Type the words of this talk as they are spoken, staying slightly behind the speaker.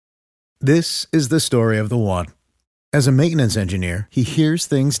This is the story of the one. As a maintenance engineer, he hears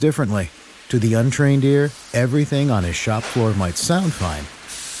things differently. To the untrained ear, everything on his shop floor might sound fine,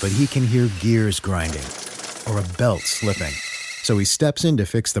 but he can hear gears grinding or a belt slipping. So he steps in to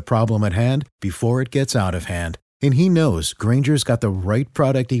fix the problem at hand before it gets out of hand. And he knows Grainger's got the right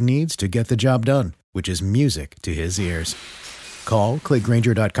product he needs to get the job done, which is music to his ears. Call, click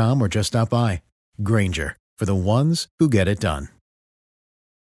Grainger.com, or just stop by. Grainger, for the ones who get it done.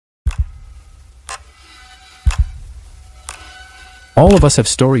 All of us have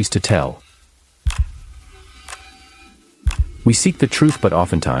stories to tell. We seek the truth, but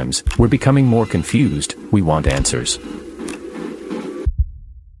oftentimes, we're becoming more confused. We want answers.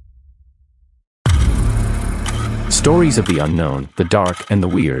 Stories of the unknown, the dark, and the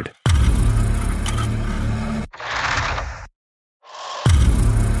weird.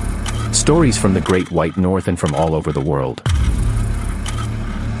 Stories from the Great White North and from all over the world.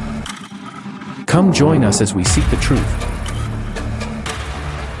 Come join us as we seek the truth.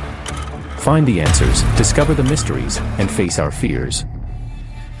 Find the answers, discover the mysteries, and face our fears.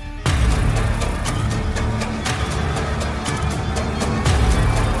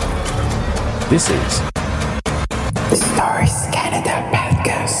 This is the Stories Canada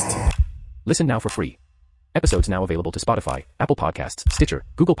podcast. Listen now for free. Episodes now available to Spotify, Apple Podcasts, Stitcher,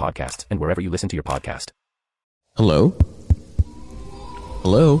 Google Podcasts, and wherever you listen to your podcast. Hello?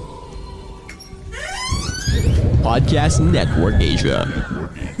 Hello? Podcast Network Asia.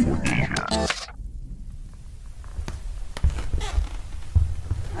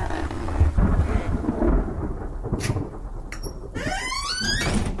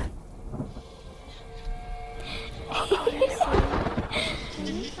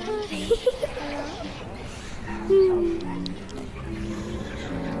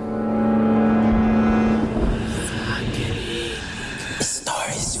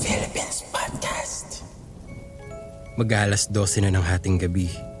 Mag-alas 12 na ng hating gabi.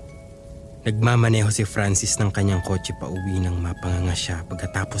 Nagmamaneho si Francis ng kanyang kotse pauwi nang mapanganga siya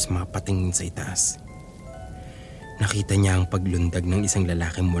pagkatapos mapatingin sa itaas. Nakita niya ang paglundag ng isang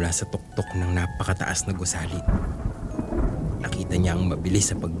lalaki mula sa tuktok ng napakataas na gusali. Nakita niya ang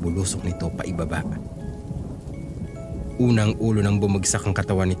mabilis sa pagbulusok nito paibaba. Unang ulo nang bumagsak ang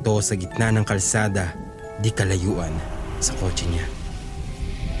katawan nito sa gitna ng kalsada, di kalayuan sa kotse niya.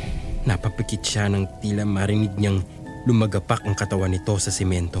 Napapikit siya nang tila marinig niyang lumagapak ang katawan nito sa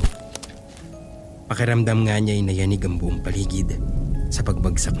semento. Pakiramdam nga niya ay nayanig ang buong paligid sa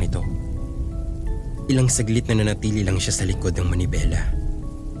pagbagsak nito. Ilang saglit na nanatili lang siya sa likod ng manibela.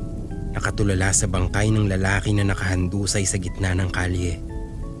 Nakatulala sa bangkay ng lalaki na nakahandusay sa gitna ng kalye.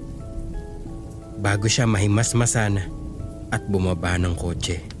 Bago siya mahimasmasan at bumaba ng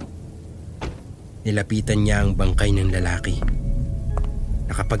kotse, nilapitan niya ang bangkay ng lalaki.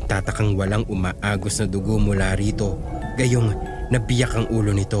 Nakapagtatakang walang umaagos na dugo mula rito, gayong nabiyak ang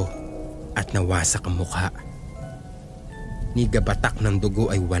ulo nito at nawasak ang mukha. Ni gabatak ng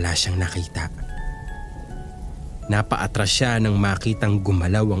dugo ay wala siyang nakita. Napaatras siya nang makitang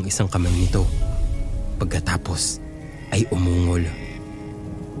gumalaw ang isang kamay nito. Pagkatapos ay umungol.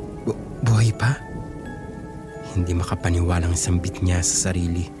 Buhay pa? Hindi makapaniwalang sambit niya sa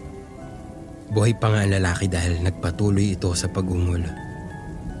sarili. Buhay pa nga ang lalaki dahil nagpatuloy ito sa pagungol.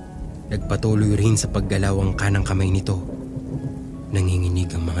 Nagpatuloy rin sa paggalaw ang kanang kamay nito. Nanginginig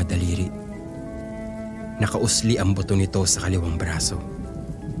ang mga daliri. Nakausli ang buto nito sa kaliwang braso.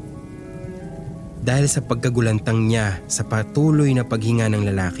 Dahil sa pagkagulantang niya sa patuloy na paghinga ng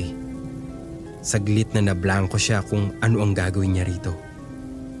lalaki, saglit na nablangko siya kung ano ang gagawin niya rito.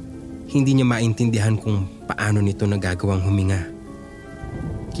 Hindi niya maintindihan kung paano nito nagagawang huminga.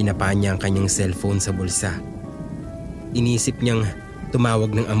 Kinapa niya ang kanyang cellphone sa bulsa. Inisip niyang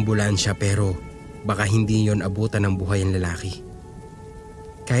tumawag ng ambulansya pero baka hindi yon abutan ng buhay ang lalaki.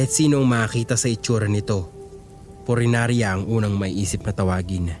 Kahit sino ang makakita sa itsura nito, porinarya ang unang maiisip na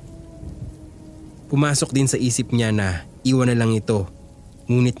tawagin. Pumasok din sa isip niya na iwan na lang ito,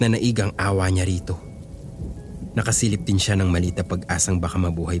 ngunit na naigang awa niya rito. Nakasilip din siya ng malita pag-asang baka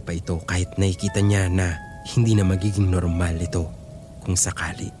mabuhay pa ito kahit nakikita niya na hindi na magiging normal ito kung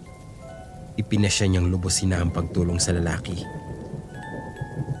sakali. Ipinasya niyang lubusin na ang pagtulong sa lalaki.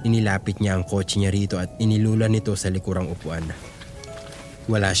 Inilapit niya ang kotse niya rito at inilulan nito sa likurang upuan.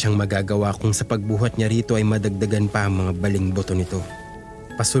 Wala siyang magagawa kung sa pagbuhat niya rito ay madagdagan pa ang mga baling buto nito.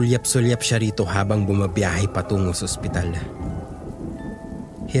 Pasulyap-sulyap siya rito habang bumabiyahe patungo sa ospital.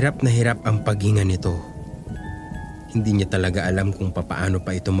 Hirap na hirap ang paghinga nito. Hindi niya talaga alam kung papaano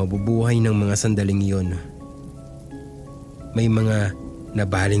pa ito mabubuhay ng mga sandaling iyon. May mga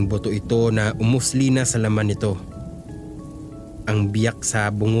nabaling buto ito na umusli na sa laman nito. Ang biyak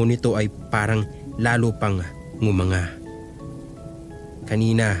sa bungo nito ay parang lalo pang ngumanga.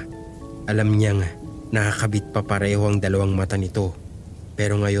 Kanina, alam niyang nakakabit pa pareho ang dalawang mata nito.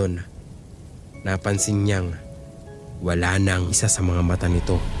 Pero ngayon, napansin niyang wala nang isa sa mga mata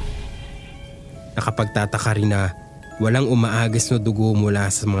nito. Nakapagtataka rin na walang umaagos na dugo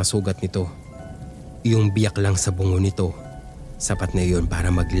mula sa mga sugat nito. Yung biyak lang sa bungo nito, sapat na yun para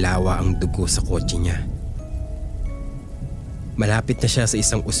maglawa ang dugo sa kotse niya. Malapit na siya sa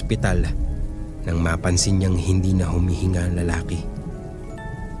isang ospital nang mapansin niyang hindi na humihinga ang lalaki.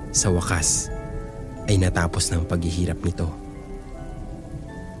 Sa wakas ay natapos na ang paghihirap nito.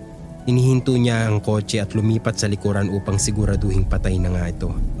 Inihinto niya ang kotse at lumipat sa likuran upang siguraduhing patay na nga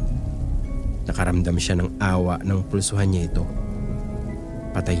ito. Nakaramdam siya ng awa ng pulsuhan niya ito.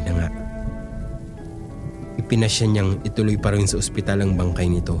 Patay na nga. Ipinasya niyang ituloy pa rin sa ospital ang bangkay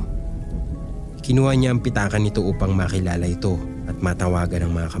nito. Kinuha niya ang pitakan nito upang makilala ito at matawagan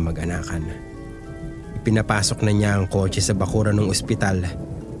ang mga kamag-anakan. Ipinapasok na niya ang kotse sa bakuran ng ospital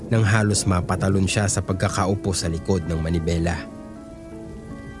nang halos mapatalon siya sa pagkakaupo sa likod ng manibela.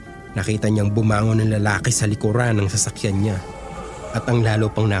 Nakita niyang bumangon ng lalaki sa likuran ng sasakyan niya at ang lalo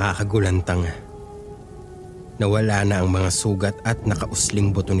pang nakakagulantang. Nawala na ang mga sugat at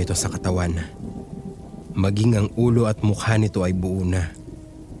nakausling buto nito sa katawan. Maging ang ulo at mukha nito ay buo na.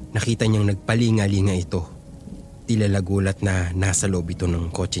 Nakita niyang nagpalinga-linga ito. Tila lagulat na nasa loob ito ng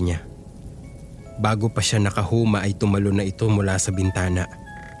kotse niya. Bago pa siya nakahuma ay tumalo na ito mula sa bintana.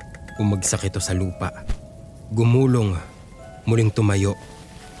 Umagsak ito sa lupa. Gumulong, muling tumayo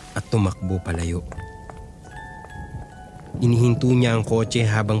at tumakbo palayo. Inihinto niya ang kotse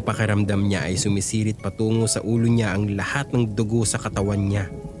habang pakiramdam niya ay sumisirit patungo sa ulo niya ang lahat ng dugo sa katawan niya.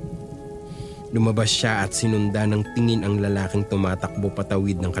 Lumabas siya at sinundan ng tingin ang lalaking tumatakbo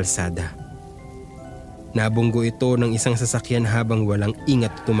patawid ng kalsada. Nabunggo ito ng isang sasakyan habang walang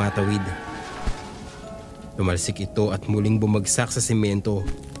ingat tumatawid. Tumalsik ito at muling bumagsak sa semento.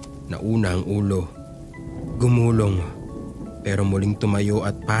 Nauna ang ulo. Gumulong. Pero muling tumayo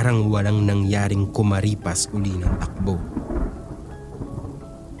at parang walang nangyaring kumaripas uli ng takbo.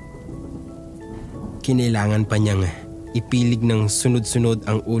 Kinailangan pa niyang ipilig ng sunod-sunod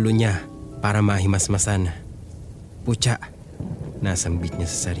ang ulo niya para mahimasmasan. Putya, nasambit niya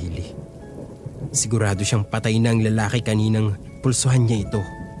sa sarili. Sigurado siyang patay na ang lalaki kaninang pulsuhan niya ito.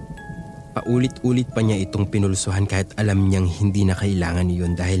 Paulit-ulit pa niya itong pinulsuhan kahit alam niyang hindi na kailangan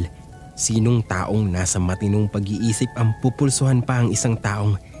iyon dahil sinong taong nasa matinong pag-iisip ang pupulsuhan pa ang isang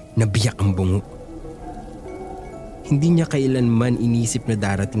taong nabiyak ang bungo? Hindi niya kailanman inisip na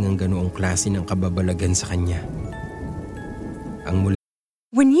darating ang ganoong klase ng kababalagan sa kanya.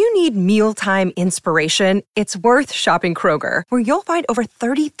 When you need mealtime inspiration, it's worth shopping Kroger, where you'll find over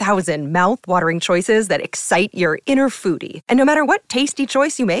 30,000 mouth-watering choices that excite your inner foodie. And no matter what tasty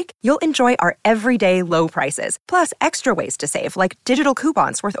choice you make, you'll enjoy our everyday low prices, plus extra ways to save, like digital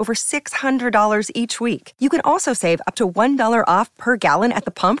coupons worth over $600 each week. You can also save up to $1 off per gallon at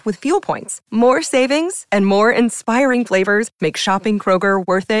the pump with fuel points. More savings and more inspiring flavors make shopping Kroger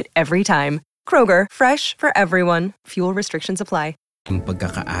worth it every time. Kroger, fresh for everyone. Fuel restrictions apply. Yung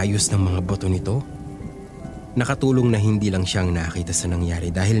pagkakaayos ng mga boto nito, nakatulong na hindi lang siyang nakita sa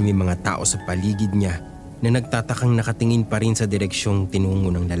nangyari dahil may mga tao sa paligid niya na nagtatakang nakatingin pa rin sa direksyong tinungo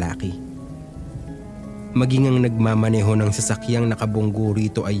ng lalaki. Maging ang nagmamaneho ng sasakyang nakabunggo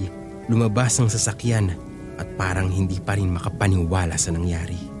rito ay lumabas ang sasakyan at parang hindi pa rin makapaniwala sa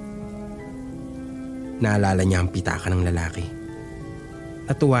nangyari. Naalala niya ang pitaka ng lalaki.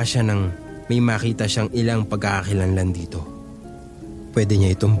 Natuwa siya nang may makita siyang ilang pagkakakilanlan dito. Pwede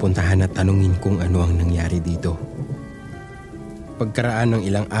niya itong puntahan at tanungin kung ano ang nangyari dito. Pagkaraan ng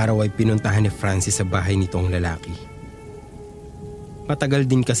ilang araw ay pinuntahan ni Francis sa bahay nitong lalaki.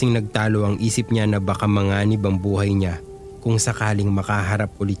 Matagal din kasing nagtalo ang isip niya na baka manganib ang buhay niya kung sakaling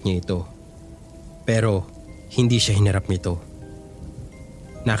makaharap ulit niya ito. Pero hindi siya hinarap nito.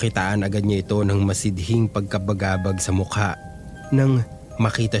 Nakitaan agad niya ito ng masidhing pagkabagabag sa mukha nang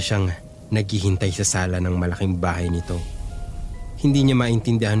makita siyang naghihintay sa sala ng malaking bahay nito. Hindi niya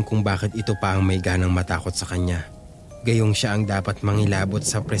maintindihan kung bakit ito pa ang may ganang matakot sa kanya. Gayong siya ang dapat mangilabot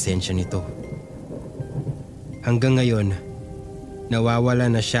sa presensya nito. Hanggang ngayon,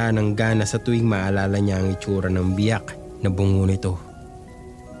 nawawala na siya ng gana sa tuwing maalala niya ang itsura ng biyak na bungo nito.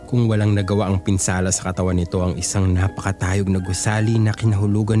 Kung walang nagawa ang pinsala sa katawan nito ang isang napakatayog na gusali na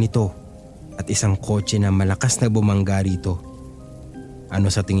kinahulugan nito at isang kotse na malakas na bumangga rito, ano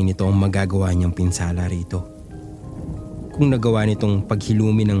sa tingin nito ang magagawa niyang pinsala rito? Kung nagawa nitong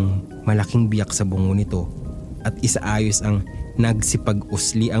paghilumi ng malaking biyak sa bungo nito at isaayos ang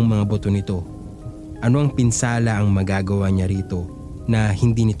nagsipag-usli ang mga buto nito, Ano ang pinsala ang magagawa niya rito na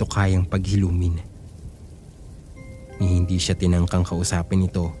hindi nito kayang paghilumin? Hindi siya tinangkang kausapin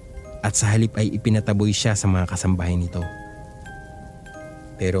nito at sa halip ay ipinataboy siya sa mga kasambahay nito.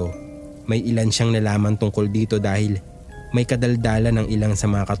 Pero may ilan siyang nalaman tungkol dito dahil may kadaldalan ng ilang sa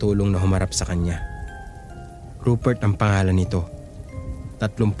mga katulong na humarap sa kanya. Rupert ang pangalan nito.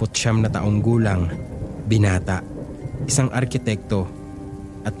 39 na taong gulang, binata, isang arkitekto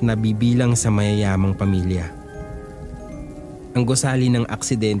at nabibilang sa mayayamang pamilya. Ang gusali ng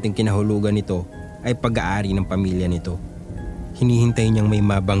aksidenteng kinahulugan nito ay pag-aari ng pamilya nito. Hinihintay niyang may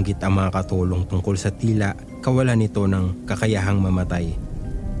mabanggit ang mga katulong tungkol sa tila kawalan nito ng kakayahang mamatay,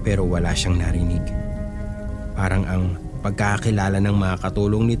 pero wala siyang narinig. Parang ang pagkakilala ng mga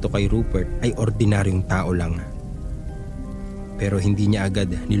katulong nito kay Rupert ay ordinaryong tao lang. Pero hindi niya agad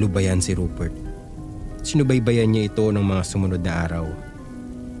nilubayan si Rupert. Sinubaybayan niya ito ng mga sumunod na araw.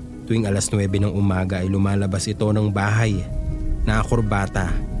 Tuwing alas 9 ng umaga ay lumalabas ito ng bahay, nakakurbata,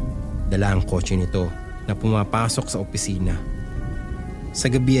 dala ang kotse nito na pumapasok sa opisina. Sa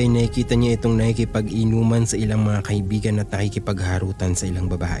gabi ay nakikita niya itong nakikipag-inuman sa ilang mga kaibigan at nakikipagharutan sa ilang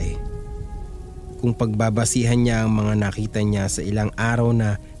babae. Kung pagbabasihan niya ang mga nakita niya sa ilang araw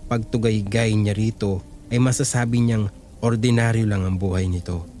na pagtugay-gay niya rito, ay masasabi niyang ordinaryo lang ang buhay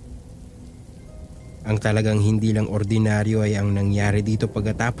nito. Ang talagang hindi lang ordinaryo ay ang nangyari dito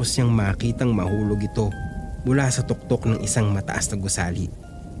pagkatapos niyang makitang mahulog ito mula sa tuktok ng isang mataas na gusali.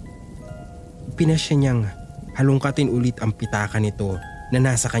 Pinasya niyang halungkatin ulit ang pitaka nito na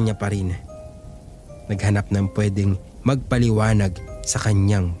nasa kanya pa rin. Naghanap ng pwedeng magpaliwanag sa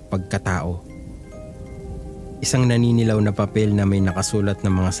kanyang pagkatao. Isang naninilaw na papel na may nakasulat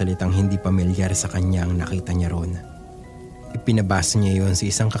ng mga salitang hindi pamilyar sa kanya ang nakita niya roon. Ipinabasa niya yon sa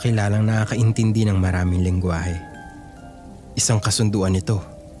isang kakilalang nakakaintindi ng maraming lengguwahe. Isang kasunduan ito.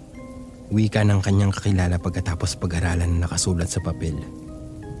 Wika ng kanyang kakilala pagkatapos pag-aralan na nakasulat sa papel.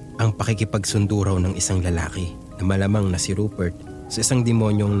 Ang pakikipagsundo raw ng isang lalaki na malamang na si Rupert sa isang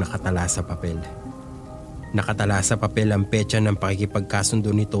demonyong nakatala sa papel. Nakatala sa papel ang petsa ng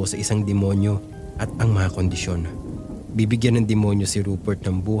pakikipagkasundo nito sa isang demonyo at ang mga kondisyon. Bibigyan ng demonyo si Rupert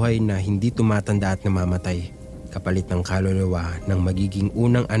ng buhay na hindi tumatanda at namamatay, kapalit ng kaluluwa ng magiging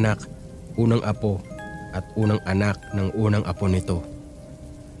unang anak, unang apo at unang anak ng unang apo nito.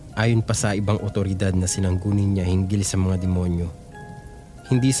 Ayon pa sa ibang otoridad na sinanggunin niya hinggil sa mga demonyo,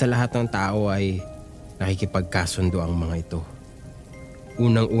 hindi sa lahat ng tao ay nakikipagkasundo ang mga ito.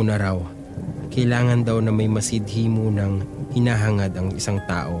 Unang-una raw, kailangan daw na may masidhi munang hinahangad ang isang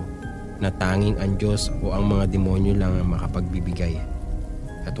tao na tanging ang Diyos o ang mga demonyo lang ang makapagbibigay.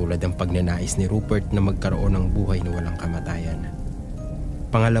 Katulad ng pagnanais ni Rupert na magkaroon ng buhay na walang kamatayan.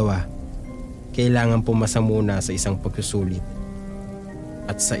 Pangalawa, kailangan pumasa muna sa isang pagsusulit.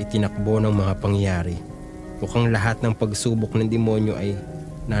 At sa itinakbo ng mga pangyayari, mukhang lahat ng pagsubok ng demonyo ay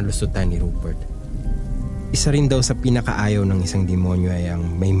nalusutan ni Rupert. Isa rin daw sa pinakaayaw ng isang demonyo ay ang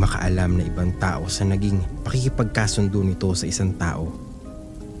may makaalam na ibang tao sa naging pakikipagkasundo nito sa isang tao.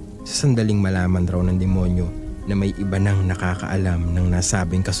 Sa sandaling malaman raw ng demonyo na may iba nang nakakaalam ng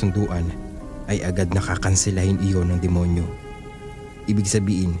nasabing kasunduan, ay agad nakakansilahin iyon ng demonyo. Ibig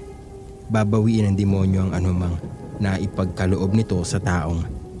sabihin, babawiin ng demonyo ang anumang na ipagkaloob nito sa taong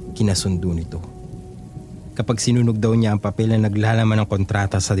kinasundo nito. Kapag sinunog daw niya ang papel na naglalaman ng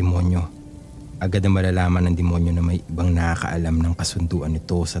kontrata sa demonyo, agad na malalaman ng demonyo na may ibang nakakaalam ng kasunduan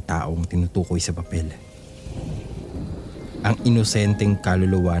nito sa taong tinutukoy sa papel. Ang inosenteng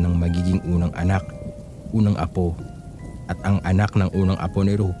kaluluwa ng magiging unang anak, unang apo, at ang anak ng unang apo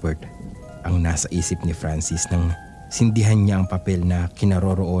ni Rupert ang nasa isip ni Francis nang sindihan niya ang papel na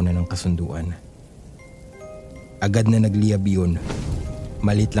kinaroroonan ng kasunduan. Agad na nagliyab yun.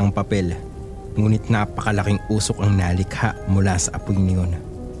 Malit lang papel, ngunit napakalaking usok ang nalikha mula sa apoy niyon.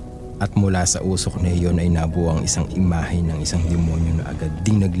 At mula sa usok na iyon ay nabuo ang isang imahe ng isang demonyo na agad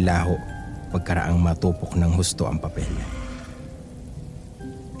ding naglaho pagkaraang matupok ng husto ang papel.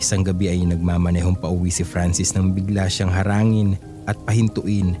 Isang gabi ay nagmamanehong pauwi si Francis nang bigla siyang harangin at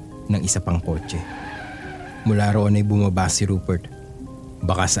pahintuin ng isa pang kotse. Mula roon ay bumaba si Rupert.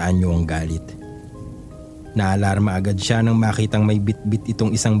 Baka saan niyo ang galit. Naalarma agad siya nang makitang may bitbit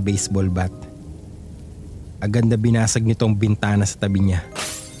itong isang baseball bat. Agad na binasag nitong bintana sa tabi niya.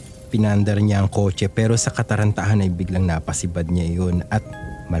 Pinandar niya ang kotse pero sa katarantahan ay biglang napasibad niya iyon at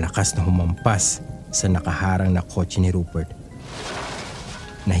malakas na humampas sa nakaharang na kotse ni Rupert.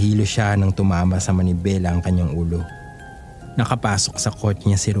 Nahilo siya nang tumama sa manibela ang kanyang ulo. Nakapasok sa kotse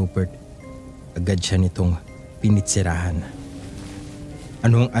niya si Rupert. Agad siya nitong pinitsirahan.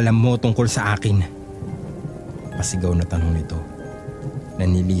 Ano ang alam mo tungkol sa akin? Pasigaw na tanong nito.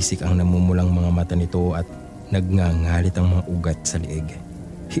 Nanilisik ang namumulang mga mata nito at nagngangalit ang mga ugat sa leeg.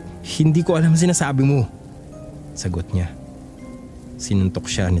 Hindi ko alam sinasabi mo, sagot niya. Sinuntok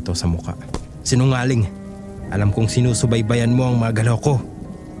siya nito sa muka. Sinungaling! Alam kong sinusubaybayan mo ang mga galaw ko.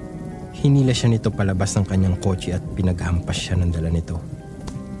 Hinila siya nito palabas ng kanyang kotse at pinaghampas siya ng dala nito.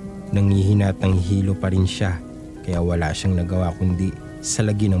 Nangihina at nanghihilo pa rin siya, kaya wala siyang nagawa kundi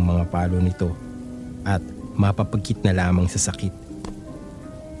salagi ng mga palo nito at mapapagkit na lamang sa sakit.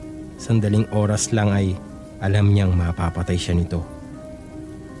 Sandaling oras lang ay alam niyang mapapatay siya nito.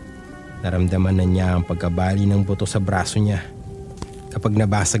 Naramdaman na niya ang pagkabali ng buto sa braso niya. Kapag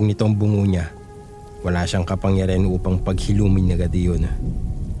nabasag nito ang bungo niya, wala siyang kapangyarihan upang paghilumin agad iyon.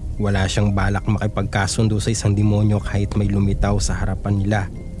 Wala siyang balak makipagkasundo sa isang demonyo kahit may lumitaw sa harapan nila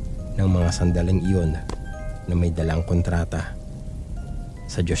ng mga sandaling iyon na may dalang kontrata.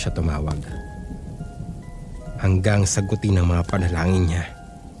 Sa Diyos siya tumawag. Hanggang sagutin ang mga panalangin niya.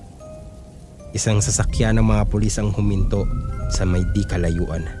 Isang sasakyan ng mga pulis ang huminto sa may di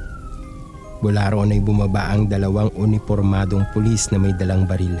kalayuan. Mula roon ay bumaba ang dalawang unipormadong pulis na may dalang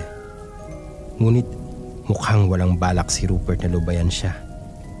baril. Ngunit mukhang walang balak si Rupert na lubayan siya.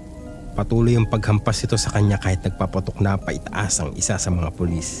 Patuloy ang paghampas ito sa kanya kahit nagpapatok na paitaas ang isa sa mga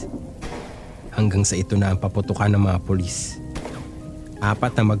pulis. Hanggang sa ito na ang paputukan ng mga pulis. 4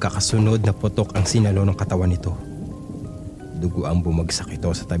 na magkakasunod na putok ang sinalo ng katawan nito. Dugo ang bumagsak ito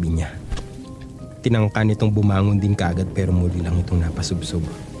sa tabi niya. Tinangka nitong bumangon din kaagad pero muli lang itong napasubsob.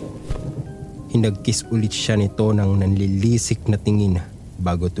 Hinagkis ulit siya nito ng nanlilisik na tingin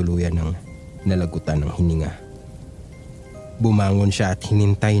bago tuluyan ng nalagutan ng hininga. Bumangon siya at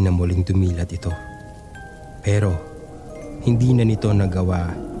hinintay na muling dumilat ito. Pero hindi na nito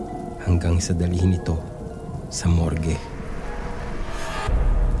nagawa hanggang sa dalhin ito sa morgue.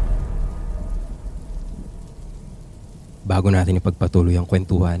 Bago natin ipagpatuloy ang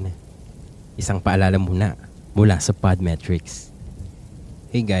kwentuhan, isang paalala muna mula sa Podmetrics.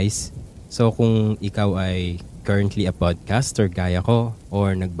 Hey guys, so kung ikaw ay currently a podcaster gaya ko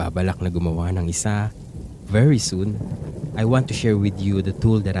or nagbabalak na gumawa ng isa very soon, I want to share with you the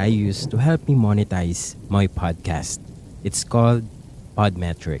tool that I use to help me monetize my podcast. It's called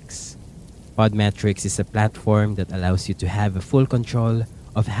Podmetrics. Podmetrics is a platform that allows you to have a full control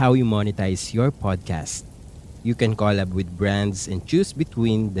of how you monetize your podcast. You can collab with brands and choose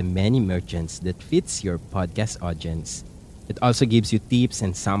between the many merchants that fits your podcast audience. It also gives you tips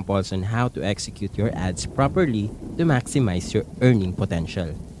and samples on how to execute your ads properly to maximize your earning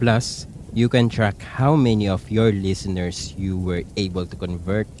potential. Plus, you can track how many of your listeners you were able to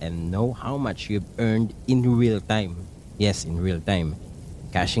convert and know how much you've earned in real time. Yes, in real time.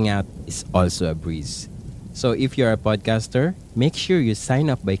 Cashing out is also a breeze. So if you're a podcaster, make sure you sign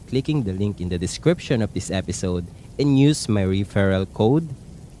up by clicking the link in the description of this episode and use my referral code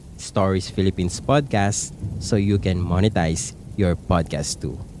Stories Philippines Podcast so you can monetize your podcast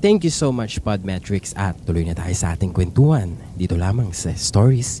too. Thank you so much Podmetrics at tuloy na tayo sa ating kwentuhan dito lamang sa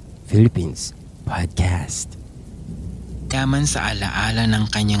Stories Philippines Podcast. Yaman sa alaala ng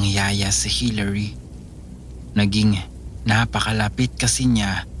kanyang yaya si Hillary. Naging napakalapit kasi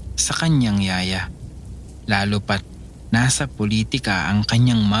niya sa kanyang yaya. Lalo pat nasa politika ang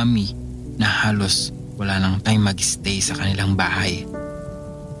kanyang mami na halos wala nang time mag-stay sa kanilang bahay.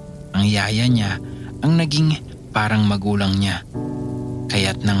 Ang yaya niya ang naging parang magulang niya.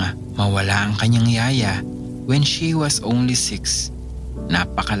 Kaya't nang mawala ang kanyang yaya when she was only 6,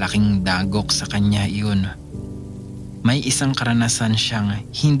 napakalaking dagok sa kanya iyon. May isang karanasan siyang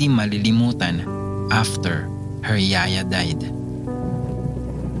hindi malilimutan after her yaya died.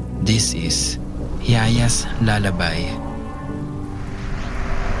 This is Yaya's Lalabay.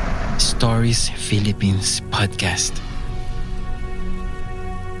 Stories Philippines Podcast.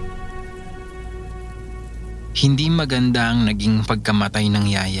 Hindi maganda ang naging pagkamatay ng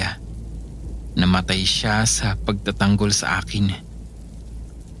yaya. Namatay siya sa pagtatanggol sa akin.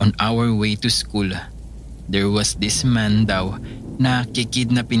 On our way to school, there was this man daw na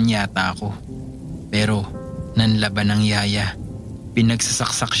kikidnapin yata ako. Pero nanlaban ng yaya.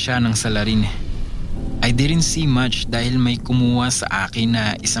 Pinagsasaksak siya ng salarin. I didn't see much dahil may kumuha sa akin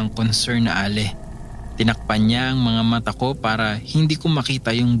na isang concern na ale. Tinakpan niya ang mga mata ko para hindi ko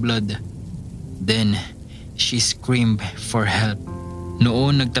makita yung blood. Then, she screamed for help.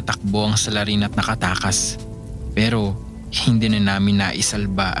 Noon nagtatakbo ang salarin at nakatakas. Pero hindi na namin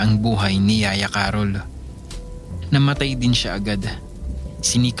naisalba ang buhay ni Yaya Carol. Namatay din siya agad.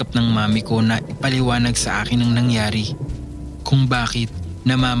 Sinikap ng mami ko na ipaliwanag sa akin ang nangyari. Kung bakit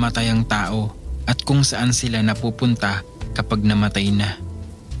namamatay ang tao at kung saan sila napupunta kapag namatay na.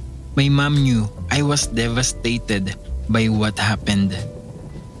 My mom knew I was devastated by what happened.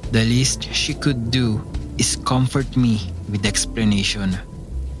 The least she could do is comfort me with explanation.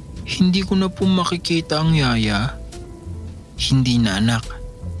 Hindi ko na po makikita ang yaya. Hindi na anak,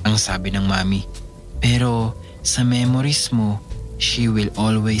 ang sabi ng mami. Pero sa memories mo, she will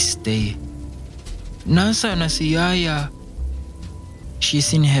always stay. Nasa na si yaya?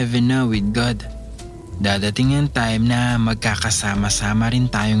 She's in heaven now with God. Dadating ang time na magkakasama-sama rin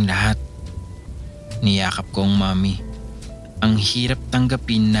tayong lahat. Niyakap ko ang mami. Ang hirap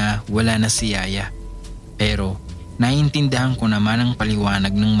tanggapin na wala na si yaya. Pero naiintindihan ko naman ang paliwanag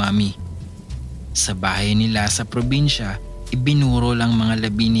ng mami. Sa bahay nila sa probinsya, ibinuro lang mga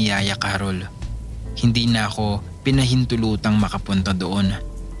labi ni Yaya Carol. Hindi na ako pinahintulutang makapunta doon.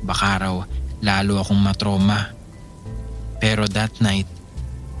 Baka raw lalo akong matroma. Pero that night,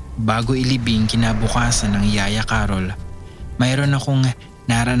 bago ilibing kinabukasan ng Yaya Carol, mayroon akong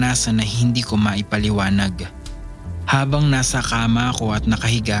naranasan na hindi ko maipaliwanag. Habang nasa kama ako at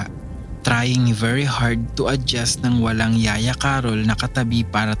nakahiga, trying very hard to adjust nang walang Yaya Carol na katabi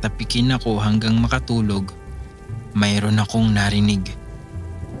para tapikin ako hanggang makatulog, mayroon akong narinig.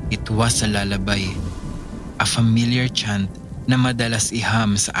 It was a lullaby, a familiar chant na madalas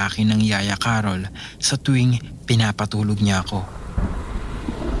iham sa akin ng Yaya Carol sa tuwing pinapatulog niya ako.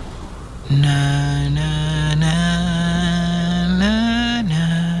 Na na na na na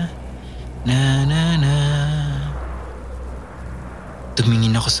na na na.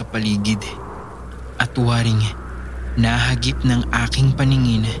 Tumingin ako sa paligid at waring nahagip ng aking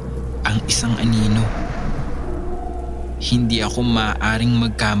paningin ang isang anino. Hindi ako maaaring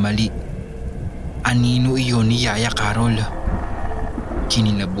magkamali. Anino iyon ni Yaya Carol.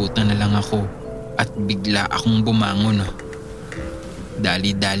 Kinilabutan na lang ako at bigla akong bumangon.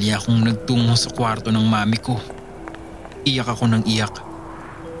 Dali-dali akong nagtungo sa kwarto ng mami ko. Iyak ako ng iyak.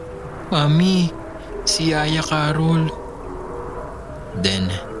 Mami, si Yaya Carol.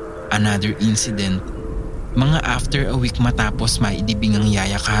 Then, another incident. Mga after a week matapos maidibing ang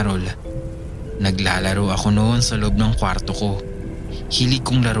Yaya Carol, naglalaro ako noon sa loob ng kwarto ko. Hilig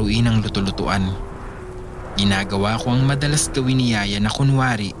kong laruin ang luto-lutuan. Ginagawa ko ang madalas gawin ni Yaya na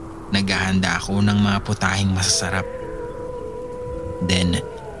kunwari naghahanda ako ng mga putahing masasarap. Then,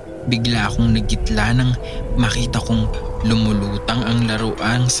 bigla akong nagitla nang makita kong lumulutang ang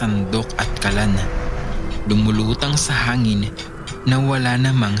laruang sandok at kalan. Lumulutang sa hangin na wala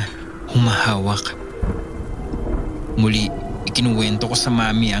namang humahawak. Muli, ikinuwento ko sa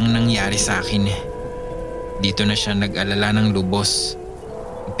mami ang nangyari sa akin. Dito na siya nag-alala ng lubos.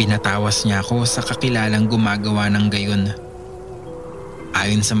 Pinatawas niya ako sa kakilalang gumagawa ng gayon.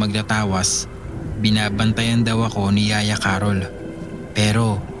 Ayon sa magtatawas, binabantayan daw ako ni Yaya Carol.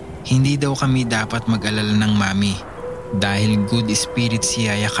 Pero hindi daw kami dapat mag-alala ng mami dahil good spirit si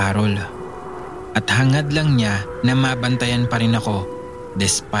Yaya Carol. At hangad lang niya na mabantayan pa rin ako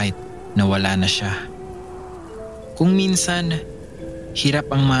despite na wala na siya. Kung minsan,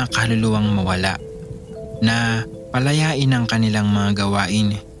 hirap ang mga kaluluwang mawala na palayain ang kanilang mga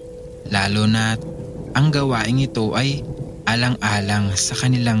gawain, lalo na ang gawain ito ay alang-alang sa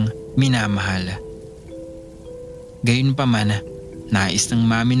kanilang minamahal. Gayunpaman, nais ng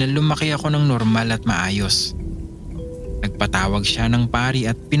mami na lumaki ako ng normal at maayos. Nagpatawag siya ng pari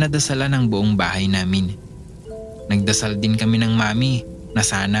at pinadasalan ang buong bahay namin. Nagdasal din kami ng mami na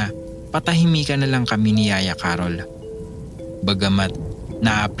sana patahimikan na lang kami ni Yaya Carol. Bagamat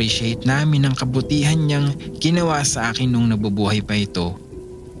na-appreciate namin ang kabutihan niyang ginawa sa akin nung nabubuhay pa ito,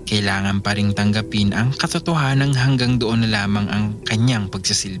 kailangan pa ring tanggapin ang katotohanan hanggang doon na lamang ang kanyang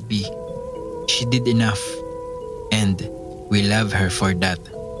pagsasilbi. She did enough and we love her for that.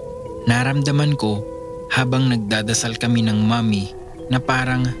 Naramdaman ko habang nagdadasal kami ng mami na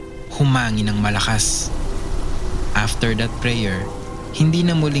parang humangin ng malakas. After that prayer, hindi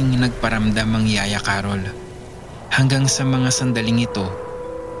na muling nagparamdam ang Yaya Carol. Hanggang sa mga sandaling ito,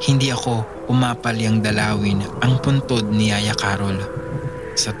 hindi ako umapalyang dalawin ang puntod ni Yaya Carol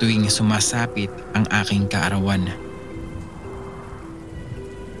sa tuwing sumasapit ang aking kaarawan.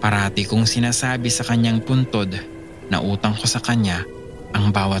 Parati kong sinasabi sa kanyang puntod na utang ko sa kanya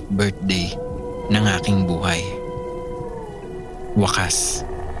ang bawat birthday ng aking buhay. Wakas.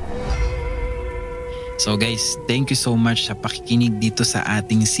 So guys, thank you so much sa pakikinig dito sa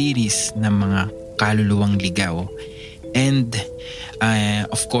ating series ng mga kaluluwang ligaw. And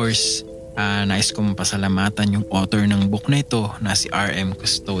of course, nais ko mapasalamatan yung author ng book na ito na si RM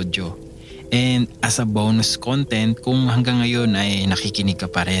Custodio. And as a bonus content, kung hanggang ngayon ay nakikinig ka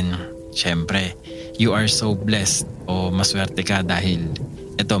pa rin, syempre, you are so blessed o maswerte ka dahil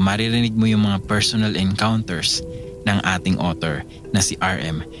ito, maririnig mo yung mga personal encounters ng ating author na si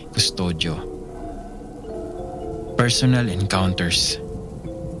RM Custodio. Personal encounters.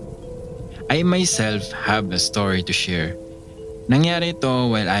 I myself have a story to share. Nangyari ito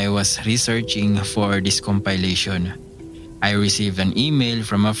while I was researching for this compilation. I received an email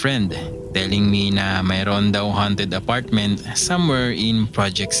from a friend telling me na mayroon daw haunted apartment somewhere in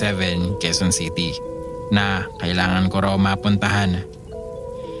Project 7, Quezon City na kailangan ko raw mapuntahan.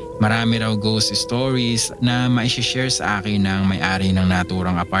 Marami raw ghost stories na maishishare sa akin ng may-ari ng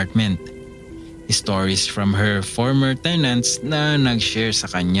naturang apartment. Stories from her former tenants na nag-share sa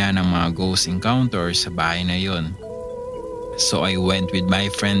kanya ng mga ghost encounters sa bahay na yon. So I went with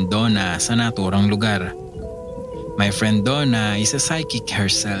my friend Donna sa naturang lugar. My friend Donna is a psychic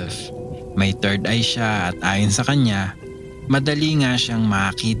herself. May third eye siya at ayon sa kanya, madali nga siyang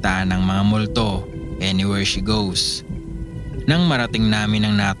makakita ng mga multo anywhere she goes. Nang marating namin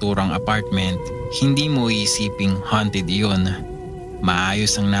ang naturang apartment, hindi mo iisiping haunted iyon.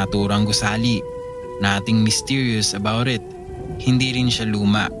 Maayos ang naturang gusali. Nothing mysterious about it. Hindi rin siya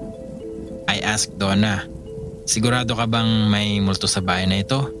luma. I asked Donna, sigurado ka bang may multo sa bahay na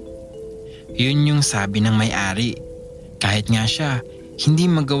ito? Yun yung sabi ng may-ari. Kahit nga siya, hindi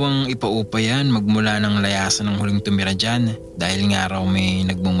magawang ipaupa yan magmula ng layasan ng huling tumira dyan dahil nga raw may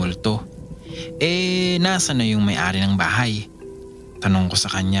nagmumulto. Nasa na yung may-ari ng bahay? Tanong ko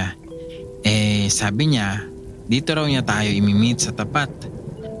sa kanya. Sabi niya, dito raw niya tayo imimit sa tapat.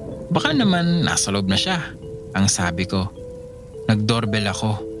 Baka naman nasa loob na siya, ang sabi ko. Nag-doorbell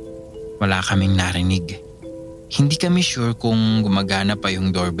ako. Wala kaming narinig. Hindi kami sure kung gumagana pa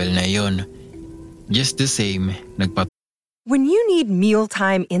yung doorbell na yon. Just the same, When you need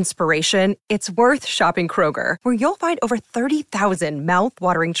mealtime inspiration, it's worth shopping Kroger, where you'll find over 30,000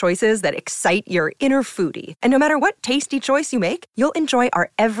 mouth-watering choices that excite your inner foodie. And no matter what tasty choice you make, you'll enjoy our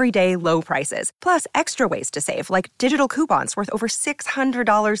everyday low prices, plus extra ways to save, like digital coupons worth over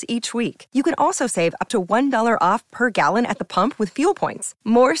 $600 each week. You can also save up to $1 off per gallon at the pump with fuel points.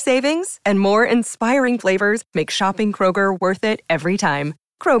 More savings and more inspiring flavors make shopping Kroger worth it every time.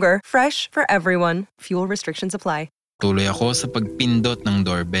 Kroger, fresh for everyone. Fuel restrictions apply. Tuloy ako sa pagpindot ng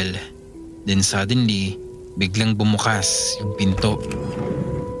doorbell. Then suddenly, biglang bumukas yung pinto.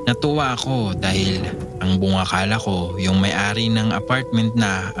 Natuwa ako dahil ang buong akala ko yung may-ari ng apartment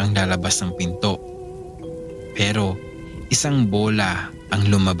na ang lalabas ng pinto. Pero isang bola ang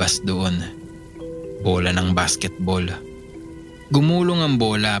lumabas doon. Bola ng basketball. Gumulong ang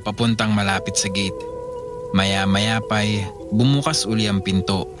bola papuntang malapit sa gate. Maya-maya pa'y bumukas uli ang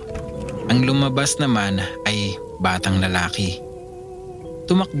pinto. Ang lumabas naman ay batang lalaki.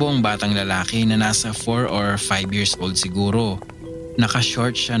 Tumakbo ang batang lalaki na nasa 4 or 5 years old siguro.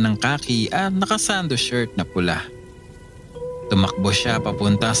 Naka-short siya ng kaki at nakasando shirt na pula. Tumakbo siya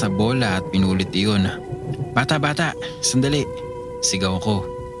papunta sa bola at pinulit iyon. Bata, sandali, sigaw ko.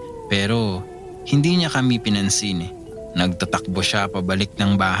 Pero hindi niya kami pinansin. Nagtatakbo siya pabalik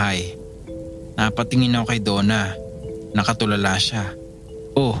ng bahay. Napatingin ako kay Donna. Nakatulala siya.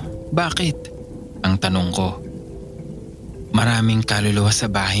 Oh, bakit? Ang tanong ko. Maraming kaluluwa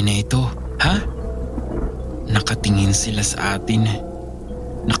sa bahay na ito, ha? Nakatingin sila sa atin.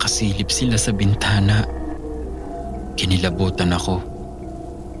 Nakasilip sila sa bintana. Kinilabutan ako.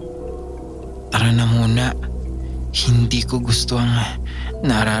 Tara na muna. Hindi ko gusto ang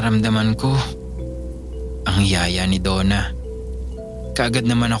nararamdaman ko. Ang yaya ni Donna. Kaagad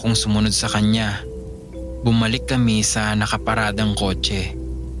naman akong sumunod sa kanya. Bumalik kami sa nakaparadang kotse.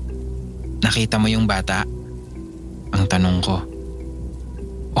 Nakita mo yung bata? Ang tanong ko.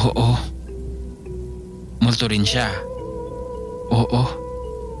 Oo. Multo rin siya. Oo.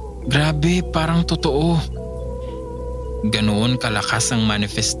 Grabe, parang totoo. Ganoon kalakas ang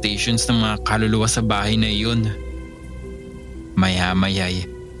manifestations ng mga kaluluwa sa bahay na iyon.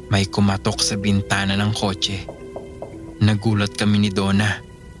 Maya-maya'y may kumatok sa bintana ng kotse. Nagulat kami ni Donna.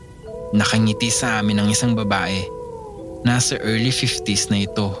 Nakangiti sa amin ang isang babae. Nasa early 50s na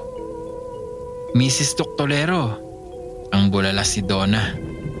ito. Mrs. Doctolero. Ang bulala si Donna.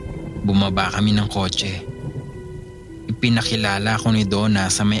 Bumaba kami ng kotse. Ipinakilala ko ni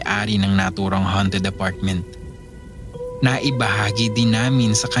Donna sa may-ari ng naturang haunted apartment. Naibahagi din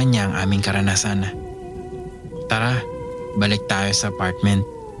namin sa kanya ang aming karanasan. Tara, balik tayo sa apartment.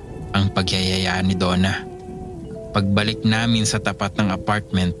 Ang pagyayayaan ni Donna. Pagbalik namin sa tapat ng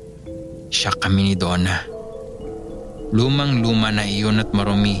apartment, siya kami ni Donna. Lumang-luma na iyon at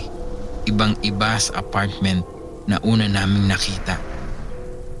marumi. Ibang-iba sa apartment na una naming nakita.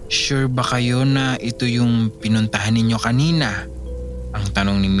 Sure ba kayo na ito yung pinuntahan ninyo kanina? Ang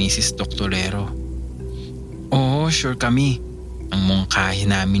tanong ni Mrs. Doctolero. Oo, sure kami. Ang mungkahi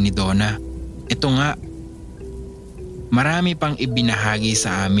namin ni Donna. Ito nga. Marami pang ibinahagi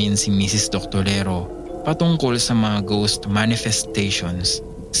sa amin si Mrs. Doctolero patungkol sa mga ghost manifestations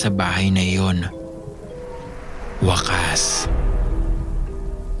sa bahay na iyon. Wakas.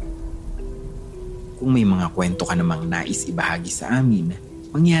 Kung may mga kwento ka namang nais ibahagi sa amin,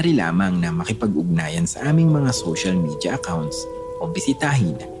 mangyari lamang na makipag-ugnayan sa aming mga social media accounts o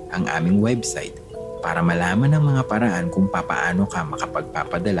bisitahin ang aming website para malaman ang mga paraan kung papaano ka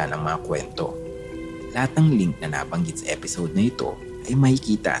makapagpapadala ng mga kwento. Lahat ng link na nabanggit sa episode na ito ay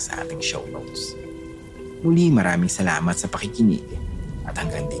makikita sa ating show notes. Muli, maraming salamat sa pakikinig at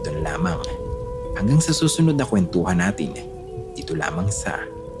hanggang dito na lamang. Hanggang sa susunod na kwentuhan natin, dito lamang sa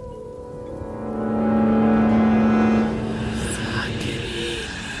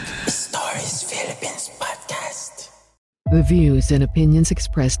Stories Philippines Podcast. The views and opinions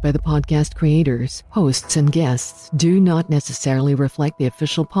expressed by the podcast creators, hosts, and guests do not necessarily reflect the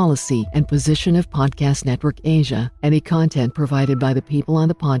official policy and position of Podcast Network Asia. Any content provided by the people on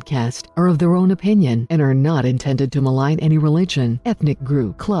the podcast are of their own opinion and are not intended to malign any religion, ethnic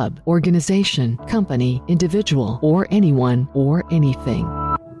group, club, organization, company, individual, or anyone or anything.